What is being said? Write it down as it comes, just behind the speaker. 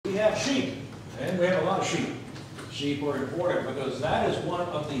have sheep, and we have a lot of sheep. Sheep are important because that is one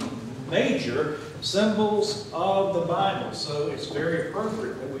of the major symbols of the Bible. So it's very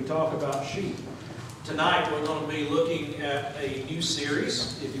appropriate that we talk about sheep. Tonight we're going to be looking at a new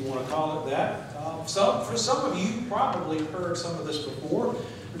series, if you want to call it that. For some of you, probably heard some of this before.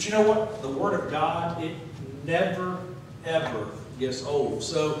 But you know what? The Word of God, it never, ever gets old.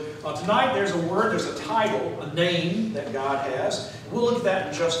 So tonight there's a word, there's a title, a name that God has. We'll look at that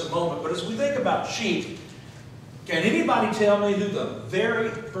in just a moment. But as we think about sheep, can anybody tell me who the very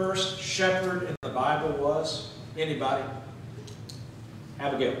first shepherd in the Bible was? Anybody?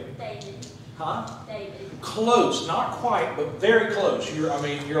 Abigail. David. Huh? David. Close, not quite, but very close. You're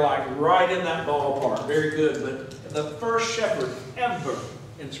like right in that ballpark. Very good. But the first shepherd ever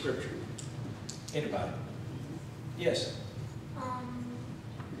in Scripture. Anybody? Yes.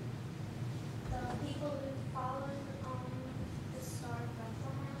 The people who followed the Star of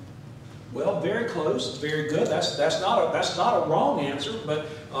Bethlehem. Well, very close. Very good. That's not a wrong answer, but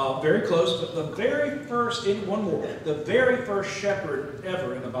very close. But the very first, one more. The very first shepherd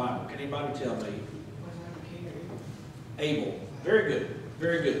ever in the Bible. Can anybody tell me? Abel. Very good.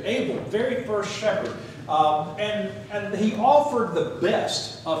 Very good. Abel, very first shepherd. And he offered the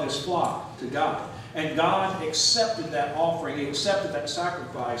best of his flock to God. And God accepted that offering. He accepted that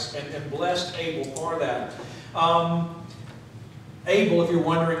sacrifice and blessed Abel for that. Abel, if you're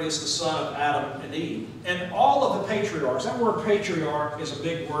wondering, is the son of Adam and Eve. And all of the patriarchs, that word patriarch is a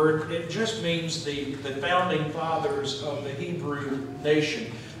big word. It just means the founding fathers of the Hebrew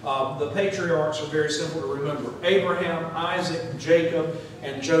nation. The patriarchs are very simple to remember. Abraham, Isaac, Jacob,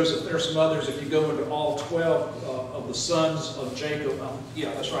 and Joseph. There are some others if you go into all 12 of the sons of Jacob.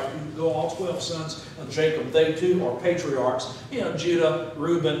 Yeah, that's right. You go all 12 sons of Jacob. They too are patriarchs. You know, Judah,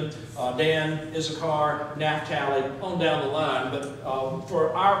 Reuben, Dan, Issachar, Naphtali, on down the line. But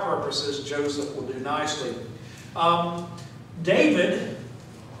for our purposes, Joseph will do nicely. David,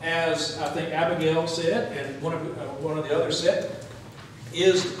 as I think Abigail said, and one of the others said,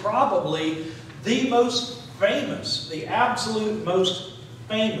 is probably the most famous, the absolute most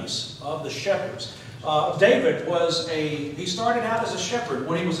famous of the shepherds. David he started out as a shepherd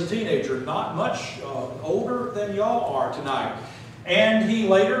when he was a teenager, not much older than y'all are tonight. And he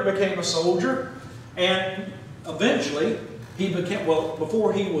later became a soldier, and eventually he became,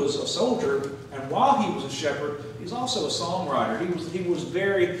 before he was a soldier, and while he was a shepherd, he's also a songwriter. He was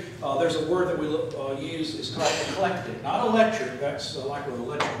very, there's a word that we use, it's called eclectic. Not electric, that's like with an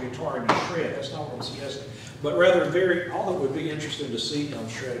electric guitar and a shred. That's not what I'm suggesting. But rather although it would be interesting to see him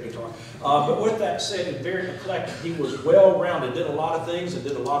shred a guitar. But with that said, he's very eclectic. He was well-rounded, did a lot of things, and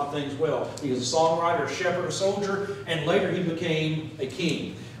did a lot of things well. He was a songwriter, a shepherd, a soldier, and later he became a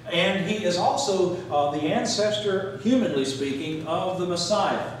king. And he is also the ancestor, humanly speaking, of the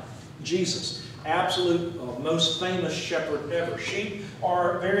Messiah, Jesus. Absolute most famous shepherd ever. Sheep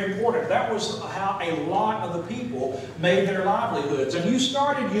are very important. That was how a lot of the people made their livelihoods. And you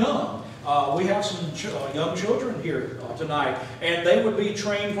started young. We have some young children here tonight, and they would be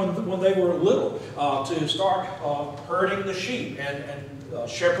trained when they were little to start herding the sheep and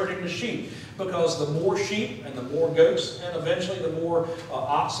shepherding the sheep. Because the more sheep and the more goats and eventually the more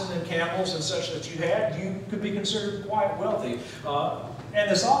oxen and camels and such that you had, you could be considered quite wealthy. And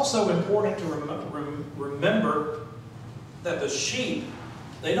it's also important to remember that the sheep,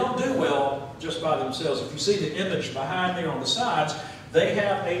 they don't do well just by themselves. If you see the image behind there on the sides, they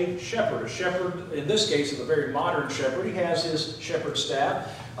have a shepherd. A shepherd, in this case, is a very modern shepherd. He has his shepherd staff.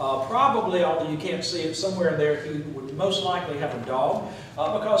 Probably, although you can't see it, somewhere in there he would most likely have a dog.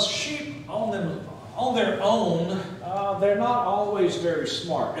 Because sheep on their own, they're not always very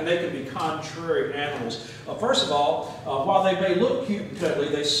smart, and they can be contrary animals. First of all, while they may look cute and cuddly,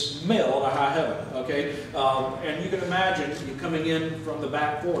 they smell to high heaven, okay? And you can imagine you coming in from the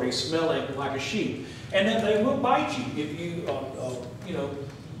back 40 smelling like a sheep. And then they will bite you if you,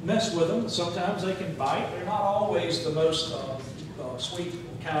 mess with them. Sometimes they can bite. They're not always the most sweet,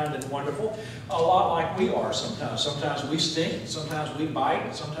 kind, and wonderful. A lot like we are sometimes. Sometimes we stink. Sometimes we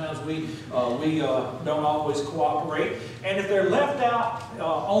bite. Sometimes we don't always cooperate. And if they're left out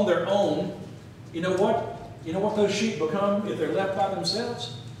on their own, you know what? You know what those sheep become if they're left by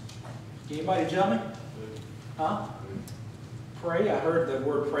themselves? Can anybody tell me? Huh? pray. I heard the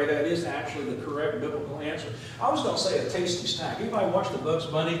word pray. That is actually the correct biblical answer. I was going to say a tasty snack. Anybody watch the Bugs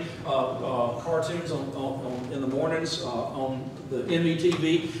Bunny cartoons in the mornings on the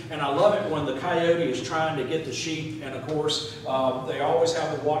MeTV? And I love it when the coyote is trying to get the sheep. And of course, they always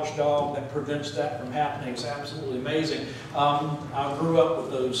have a watchdog that prevents that from happening. It's absolutely amazing. I grew up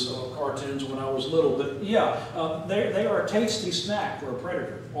with those cartoons when I was little. But yeah, they are a tasty snack for a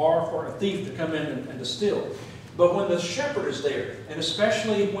predator or for a thief to come in and to steal. But when the shepherd is there, and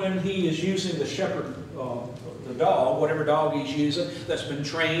especially when he is using the shepherd, the dog, whatever dog he's using, that's been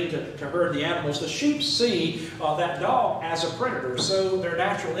trained to herd the animals, the sheep see that dog as a predator. So their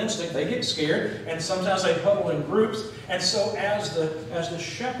natural instinct, they get scared, and sometimes they huddle in groups. And so as the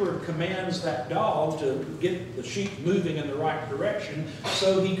shepherd commands that dog to get the sheep moving in the right direction,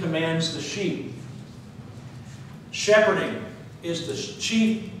 so he commands the sheep. Shepherding is the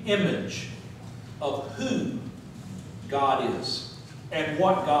chief image of who God is and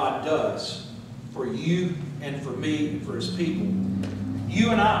what God does for you and for me and for His people.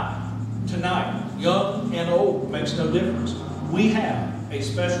 You and I, tonight, young and old, makes no difference. We have a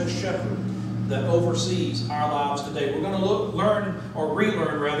special shepherd that oversees our lives today. We're going to learn, or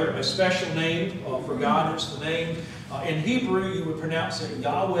relearn rather, a special name for God. It's the name, in Hebrew you would pronounce it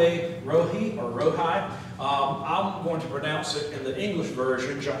Yahweh Rohi or Rohi. I'm going to pronounce it in the English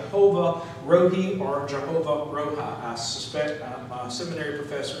version, Jehovah Rohi or Jehovah Rohi. I suspect my seminary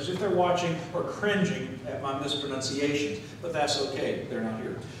professors, if they're watching, are cringing at my mispronunciations, but that's okay. They're not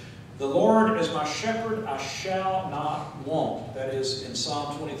here. The Lord is my shepherd, I shall not want. That is in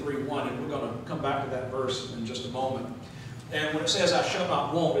Psalm 23:1, and we're going to come back to that verse in just a moment. And when it says I shall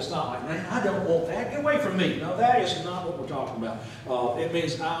not want, it's not like, man, I don't want that. Get away from me. No, that is not what we're talking about. It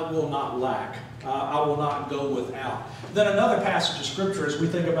means I will not lack. I will not go without. Then another passage of Scripture, as we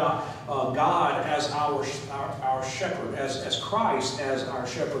think about God as our shepherd, as Christ as our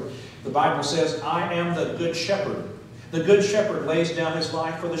shepherd, the Bible says, I am the good shepherd. The good shepherd lays down his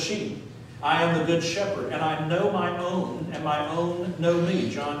life for the sheep. I am the good shepherd, and I know my own, and my own know me.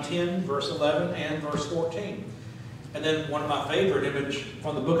 John 10, verse 11 and verse 14. And then one of my favorite images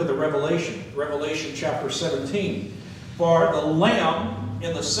from the book of the Revelation, Revelation chapter 17. For the Lamb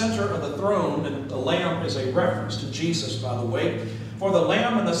in the center of the throne, and the Lamb is a reference to Jesus, by the way. For the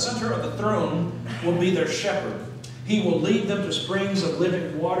Lamb in the center of the throne will be their shepherd. He will lead them to springs of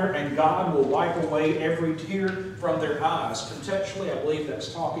living water, and God will wipe away every tear from their eyes. Contextually, I believe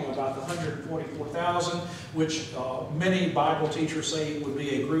that's talking about the 144,000, which many Bible teachers say would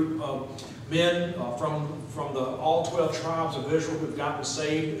be a group of men from all 12 tribes of Israel who've gotten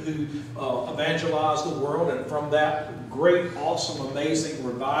saved, who evangelized the world, and from that great, awesome, amazing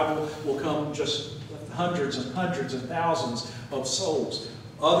revival will come just hundreds and hundreds and thousands of souls.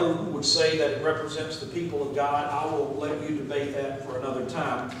 Others would say that it represents the people of God. I will let you debate that for another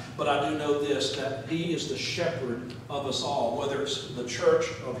time. But I do know this, that He is the shepherd of us all, whether it's the church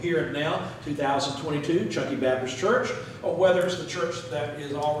of here and now, 2022, Chucky Baptist Church, or whether it's the church that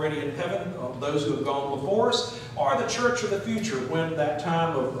is already in heaven, those who have gone before us, or the church of the future, when that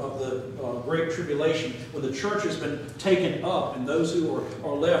time of the great tribulation, when the church has been taken up, and those who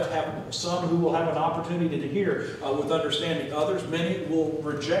are left have some who will have an opportunity to hear with understanding. Others, many will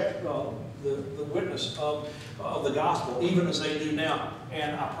reject the witness of the gospel, even as they do now.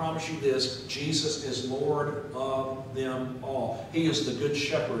 And I promise you this, Jesus is Lord of them all. He is the good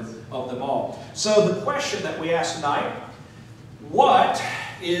shepherd of them all. So the question that we ask tonight, what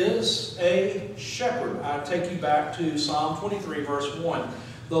is a shepherd? I take you back to Psalm 23, verse 1.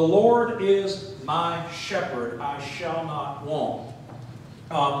 The Lord is my shepherd, I shall not want.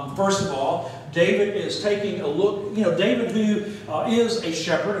 First of all, David is taking a look. You know, David, who is a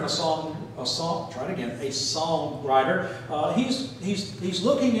shepherd and a songwriter, he's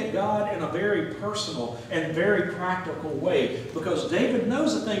looking at God in a very personal and very practical way, because David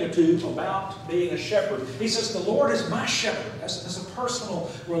knows a thing or two about being a shepherd. He says, "The Lord is my shepherd." That's a personal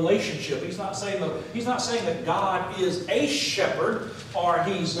relationship. He's not saying that God is a shepherd or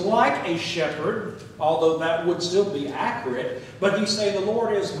He's like a shepherd, although that would still be accurate. But He's saying the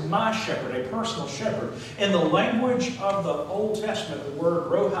Lord is my shepherd, a personal shepherd. In the language of the Old Testament, the word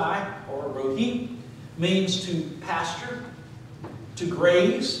rohi or rohi means to pasture, to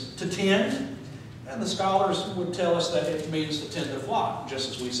graze, to tend. And the scholars would tell us that it means to tend the flock, just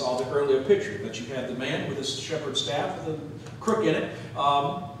as we saw the earlier picture, that you had the man with his shepherd's staff with a crook in it.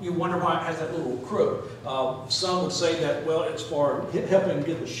 You wonder why it has that little crook. Some would say that, well, it's for helping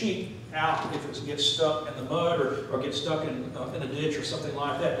get the sheep out if it gets stuck in the mud or gets stuck in a ditch or something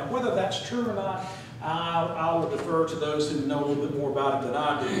like that. Now, whether that's true or not, I will defer to those who know a little bit more about it than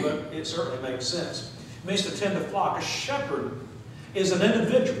I do, but it certainly makes sense. It means to tend the flock. A shepherd is an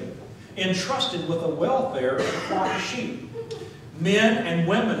individual entrusted with the welfare of a flock of sheep. Men and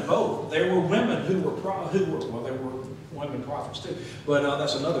women both. There were women who were well, there were women prophets too, but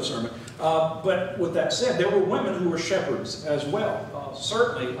that's another sermon. But with that said, there were women who were shepherds as well.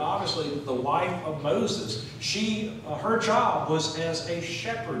 Certainly, obviously, the wife of Moses, her job was as a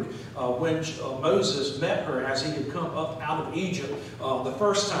shepherd when Moses met her as he had come up out of Egypt the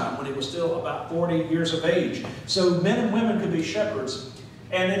first time when he was still about 40 years of age. So men and women could be shepherds,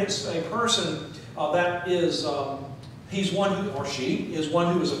 and it's a person that is, he's one who, or she, is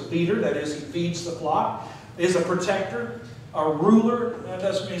one who is a feeder, that is, he feeds the flock, is a protector, a ruler. That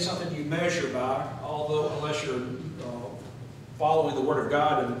doesn't mean something you measure by, although unless you're following the Word of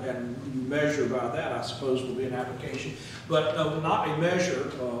God and you measure by that, I suppose will be an application. But not a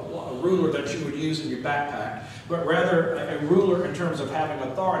measure, a ruler that you would use in your backpack, but rather a ruler in terms of having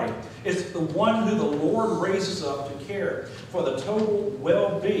authority. It's the one who the Lord raises up to care for the total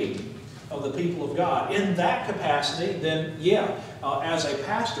well-being of the people of God. In that capacity, then, as a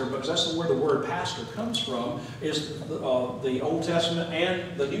pastor, because that's where the word pastor comes from, is the Old Testament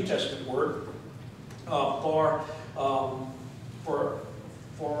and the New Testament word for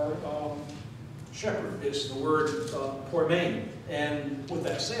shepherd. It's the word pormain. And with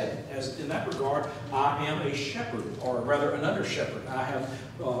that said, as in that regard, I am a shepherd, or rather an under shepherd.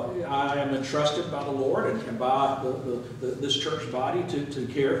 I am entrusted by the Lord and by this church body to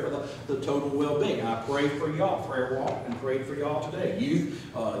care for the total well-being. I pray for y'all, prayer walk, and prayed for y'all today. You,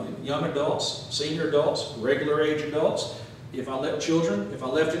 young adults, senior adults, regular age adults. If I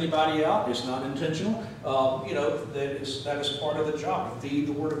left anybody out, it's not intentional. That is part of the job, to feed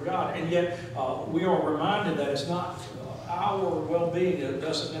the Word of God. And yet, we are reminded that it's not our well-being. It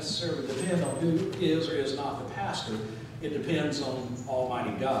doesn't necessarily depend on who is or is not the pastor. It depends on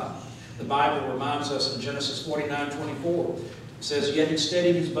Almighty God. The Bible reminds us in Genesis 49:24. It says, "Yet he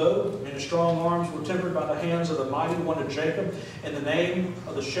steadied his bow, and his strong arms were tempered by the hands of the mighty one of Jacob, in the name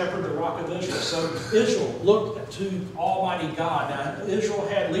of the shepherd, the rock of Israel." So Israel looked to Almighty God. Now, Israel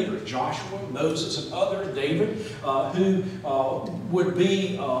had leaders, Joshua, Moses, and others, David, who would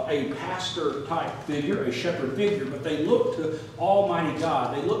be a pastor-type figure, a shepherd figure, but they looked to Almighty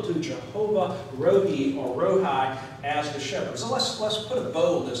God. They looked to Jehovah Rohi, or Rohi, as the shepherd. So let's put a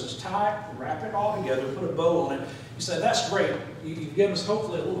bow on this. Let's tie it, wrap it all together, put a bow on it. You say, that's great. You've given us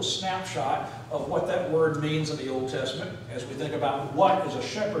hopefully a little snapshot of what that word means in the Old Testament as we think about what is a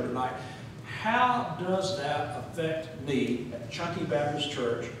shepherd tonight. How does that affect me at Chunky Baptist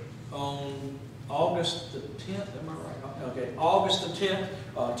Church on August the 10th? Am I right? Okay, August the 10th,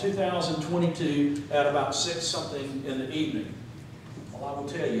 2022 at about 6-something in the evening. Well, I will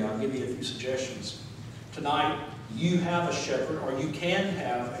tell you, I'll give you a few suggestions. Tonight, you have a shepherd, or you can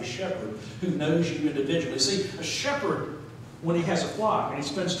have a shepherd who knows you individually. See, a shepherd, when he has a flock and he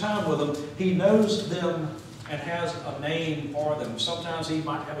spends time with them, he knows them and has a name for them. Sometimes he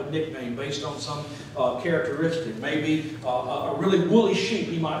might have a nickname based on some characteristic. Maybe a really woolly sheep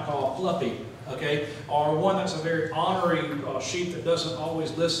he might call Fluffy, okay? Or one that's a very ornery sheep that doesn't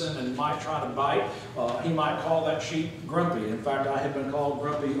always listen and might try to bite. He might call that sheep Grumpy. In fact, I have been called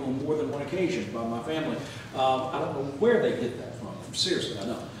Grumpy on more than one occasion by my family. I don't know where they get that from. Seriously, I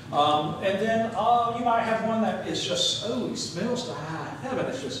know. And then you might have one that is just, he smells to high heaven.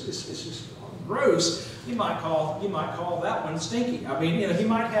 It's just gross. You might call that one Stinky. I mean, he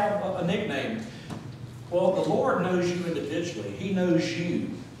might have a nickname. Well, the Lord knows you individually. He knows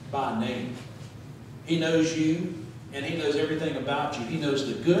you by name. He knows you, and He knows everything about you. He knows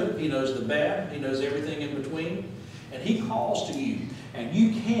the good, He knows the bad, He knows everything in between. And He calls to you, and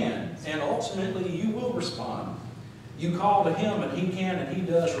you can, and ultimately you will respond. You call to Him, and He can, and He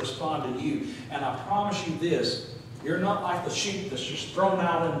does respond to you. And I promise you this, you're not like the sheep that's just thrown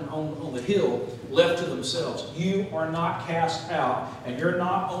out on the hill, left to themselves. You are not cast out, and you're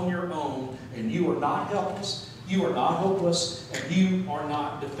not on your own, and you are not helpless, you are not hopeless, and you are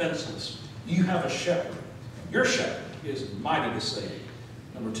not defenseless. You have a shepherd. Your shepherd is mighty to save.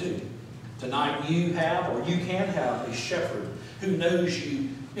 Number 2, tonight you have, or you can have, a shepherd who knows you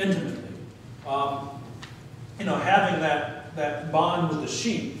intimately. Having that bond with the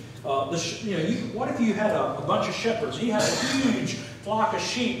sheep. What if you had a bunch of shepherds? You had a huge flock of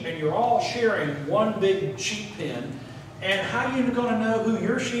sheep, and you're all sharing one big sheep pen. And how are you going to know who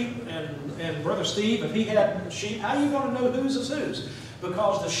your sheep, and Brother Steve, if he had sheep, how are you going to know whose is whose?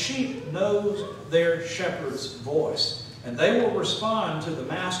 Because the sheep knows their shepherd's voice. And they will respond to the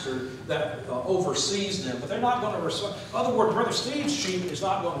master that oversees them, but they're not going to respond. In other words, Brother Steve's sheep is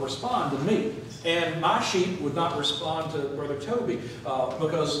not going to respond to me. And my sheep would not respond to Brother Toby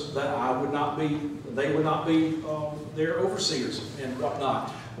because they would not be their overseers and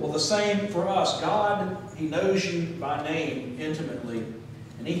whatnot. Well, the same for us. God, He knows you by name intimately,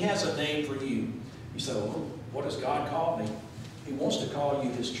 and He has a name for you. You say, well, what does God call me? He wants to call you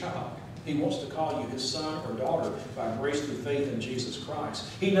His child. He wants to call you His son or daughter by grace through faith in Jesus Christ.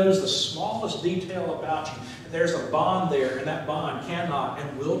 He knows the smallest detail about you. There's a bond there, and that bond cannot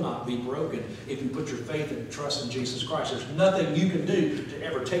and will not be broken if you put your faith and trust in Jesus Christ. There's nothing you can do to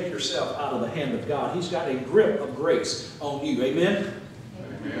ever take yourself out of the hand of God. He's got a grip of grace on you. Amen?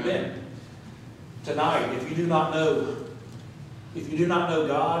 Amen. Amen. Tonight, if you do not know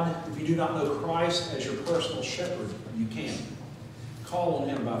God, if you do not know Christ as your personal shepherd, you can. Call on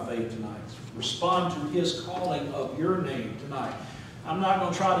Him by faith tonight. Respond to His calling of your name tonight. I'm not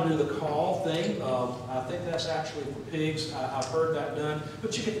going to try to do the call thing. I think that's actually for pigs. I've heard that done.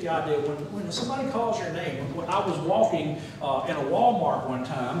 But you get the idea. When somebody calls your name, when I was walking in a Walmart one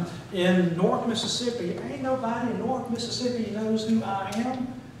time in North Mississippi, ain't nobody in North Mississippi knows who I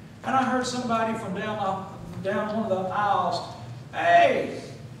am. And I heard somebody from down one of the aisles, hey,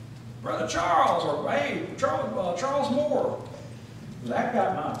 Brother Charles, or hey, Charles Moore. That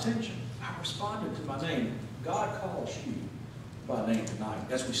got my attention. I responded to my name. God calls you by name tonight.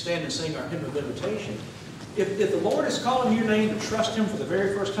 As we stand and sing our hymn of invitation, if the Lord is calling your name to trust Him for the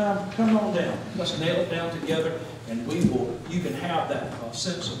very first time, come on down. Let's nail it down together, and you can have that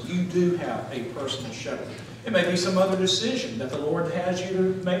sense of you do have a personal shepherd. It may be some other decision that the Lord has you to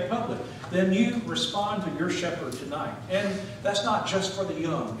make public. Then you respond to your shepherd tonight. And that's not just for the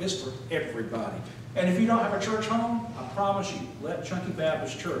young. It's for everybody. And if you don't have a church home, I promise you, let Chunky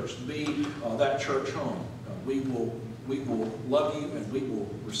Baptist Church be that church home. We will love you and we will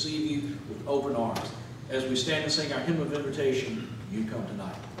receive you with open arms. As we stand and sing our hymn of invitation, you come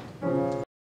tonight.